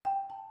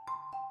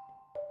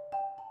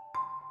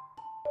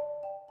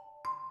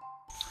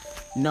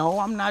No,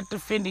 I'm not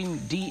defending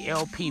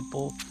DL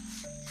people,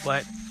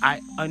 but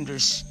I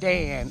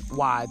understand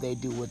why they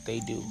do what they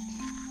do.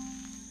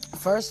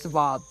 First of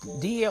all,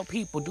 DL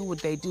people do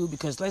what they do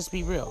because, let's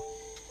be real,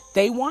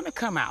 they want to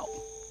come out.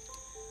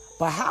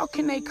 But how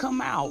can they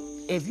come out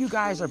if you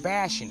guys are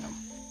bashing them?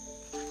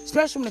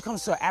 Especially when it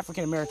comes to an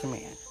African American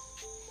man.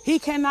 He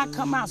cannot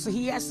come out, so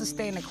he has to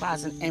stay in the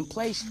closet and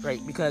play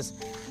straight because,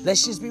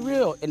 let's just be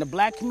real, in the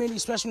black community,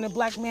 especially in the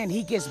black man,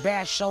 he gets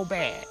bashed so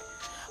bad.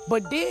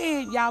 But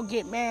then y'all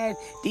get mad,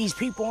 these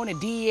people on the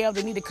DL,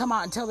 they need to come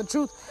out and tell the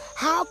truth.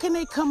 How can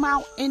they come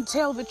out and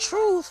tell the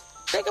truth?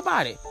 Think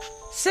about it.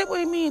 Sit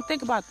with me and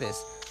think about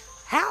this.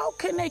 How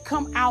can they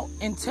come out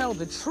and tell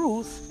the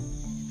truth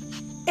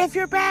if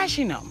you're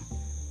bashing them?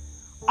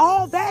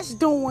 All that's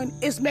doing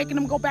is making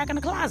them go back in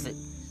the closet.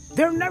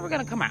 They're never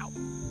going to come out.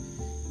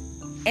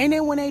 And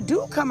then when they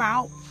do come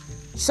out,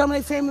 some of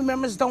their family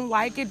members don't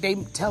like it. They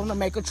tell them to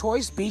make a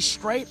choice, be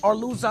straight or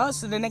lose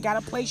us, and then they got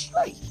to play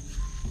straight.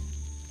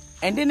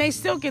 And then they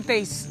still get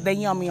they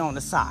yummy on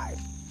the side.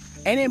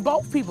 And then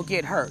both people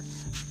get hurt.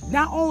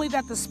 Not only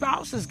that the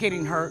spouse is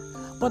getting hurt,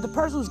 but the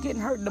person who's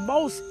getting hurt the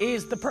most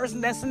is the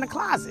person that's in the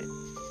closet.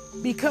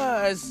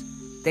 Because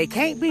they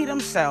can't be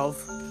themselves,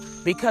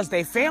 because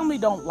their family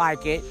don't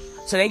like it,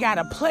 so they got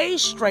to play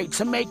straight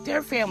to make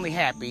their family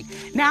happy.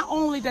 Not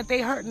only that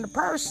they hurting the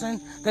person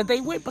that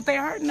they with, but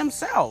they're hurting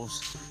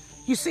themselves.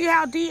 You see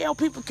how DL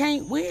people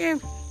can't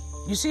win?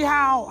 You see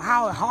how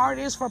hard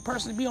it is for a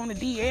person to be on the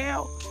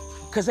DL?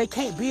 Because they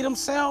can't be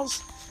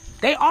themselves?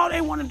 All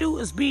they want to do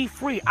is be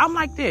free. I'm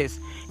like this.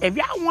 If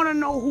y'all want to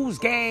know who's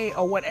gay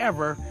or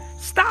whatever,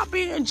 stop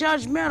being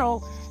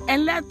judgmental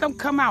and let them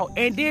come out.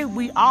 And then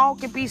we all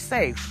can be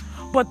safe.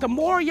 But the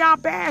more y'all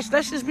bash,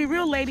 let's just be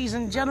real, ladies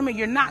and gentlemen,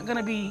 you're not going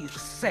to be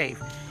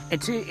safe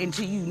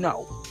until you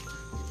know.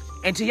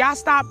 Until y'all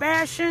stop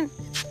bashing,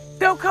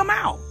 they'll come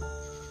out.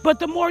 But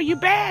the more you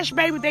bash,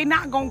 baby, they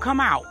not going to come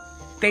out.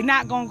 They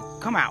not going to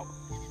come out.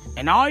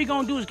 And all you're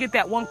going to do is get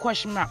that one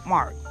question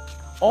mark.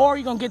 Or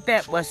you're going to get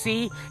that, well,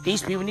 see,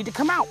 these people need to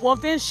come out. Well,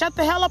 then shut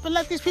the hell up and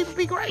let these people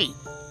be great.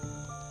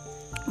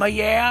 But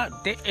yeah,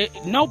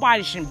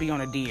 nobody shouldn't be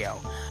on a DL.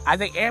 I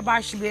think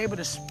everybody should be able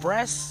to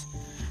express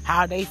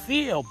how they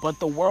feel, but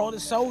the world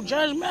is so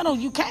judgmental,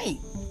 you can't.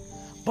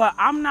 But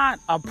I'm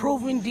not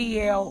approving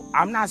DL.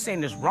 I'm not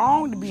saying it's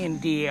wrong to be in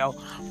DL,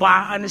 but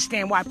I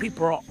understand why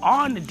people are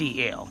on the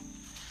DL.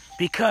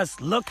 Because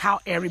look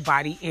how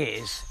everybody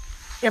is.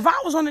 If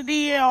I was on the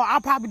DL,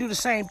 I'd probably do the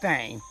same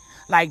thing.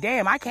 Like,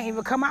 damn, I can't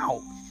even come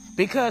out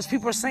because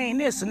people are saying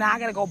this, so now I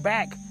gotta go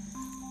back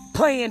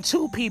playing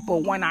two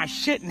people when I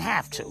shouldn't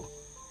have to.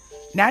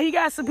 Now you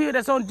got some people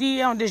that's on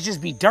DL and this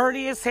just be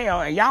dirty as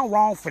hell, and y'all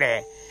wrong for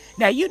that.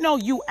 Now, you know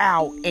you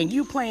out and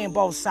you playing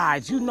both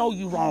sides. You know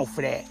you wrong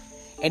for that.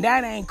 And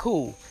that ain't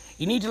cool.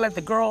 You need to let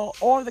the girl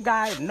or the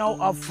guy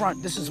know up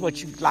front this is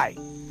what you like.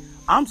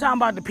 I'm talking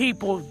about the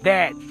people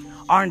that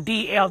are in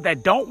DL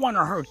that don't want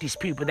to hurt these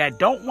people, that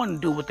don't want to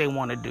do what they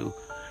want to do.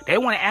 They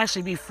want to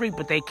actually be free,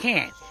 but they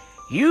can't.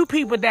 You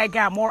people that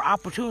got more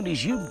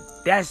opportunities,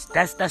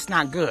 that's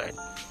not good.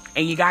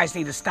 And you guys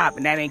need to stop,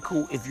 and that ain't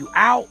cool. If you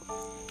out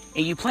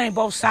and you playing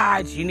both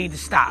sides, you need to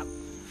stop.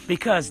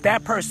 Because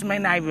that person may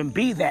not even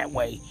be that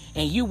way,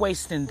 and you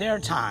wasting their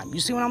time. You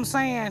see what I'm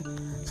saying?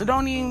 So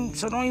don't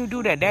even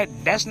do that.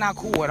 That's not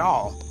cool at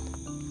all.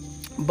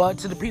 But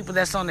to the people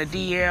that's on the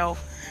DL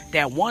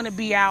that want to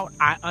be out,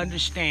 I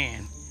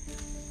understand.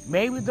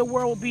 Maybe the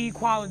world will be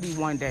equality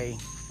one day,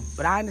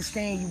 but I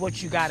understand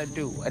what you got to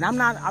do. And I'm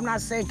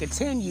not saying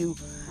continue.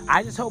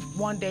 I just hope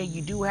one day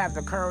you do have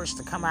the courage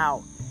to come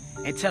out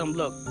and tell them,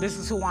 look, this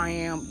is who I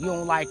am. You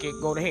don't like it,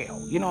 go to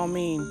hell. You know what I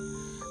mean?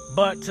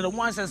 But to the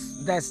ones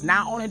that's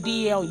not on a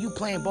DL, you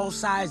playing both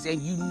sides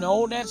and you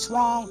know that's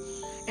wrong,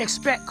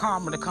 expect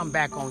karma to come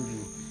back on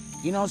you.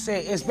 You know what I'm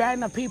saying? It's bad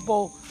enough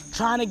people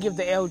trying to give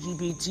the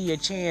LGBT a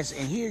chance,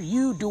 and here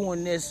you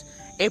doing this,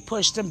 it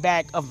pushed them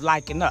back of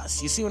liking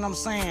us. You see what I'm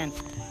saying?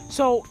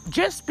 So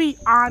just be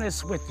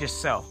honest with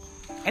yourself.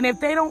 And if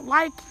they don't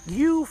like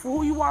you for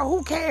who you are,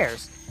 who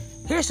cares?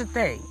 Here's the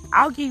thing.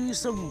 I'll give you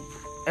some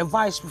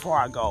advice before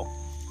I go.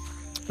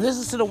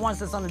 Listen to the ones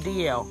that's on the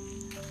DL.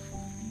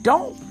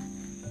 Don't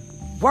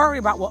worry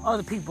about what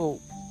other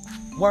people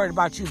worried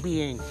about you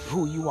being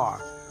who you are.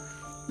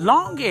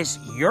 Long as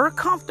you're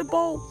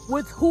comfortable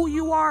with who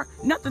you are,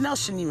 nothing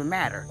else shouldn't even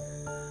matter.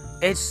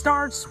 It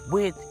starts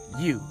with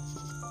you.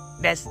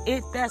 That's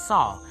it. That's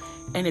all.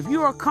 And if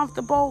you are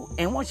comfortable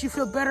and once you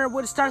feel better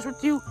when it starts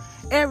with you,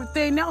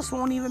 everything else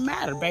won't even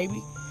matter,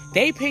 baby.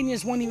 Their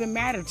opinions won't even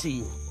matter to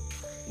you.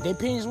 Their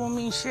opinions won't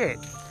mean shit.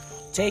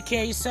 Take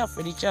care of yourself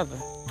and each other.